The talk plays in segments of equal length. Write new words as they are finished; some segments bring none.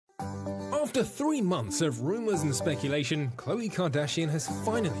After 3 months of rumors and speculation, Khloe Kardashian has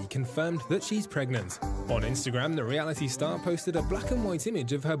finally confirmed that she's pregnant. On Instagram, the reality star posted a black and white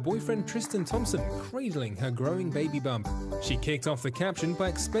image of her boyfriend Tristan Thompson cradling her growing baby bump. She kicked off the caption by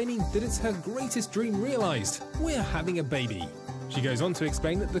explaining that it's her greatest dream realized: we're having a baby. She goes on to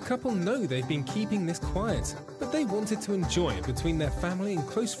explain that the couple know they've been keeping this quiet, but they wanted to enjoy it between their family and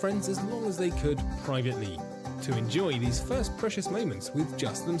close friends as long as they could privately, to enjoy these first precious moments with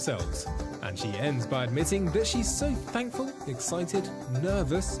just themselves. And she ends by admitting that she's so thankful, excited,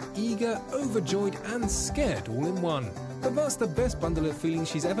 nervous, eager, overjoyed and scared all in one. But that's the best bundle of feelings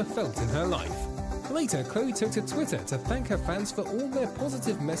she's ever felt in her life. Later, Khloe took to Twitter to thank her fans for all their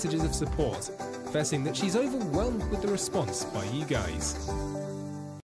positive messages of support, confessing that she's overwhelmed with the response by you guys.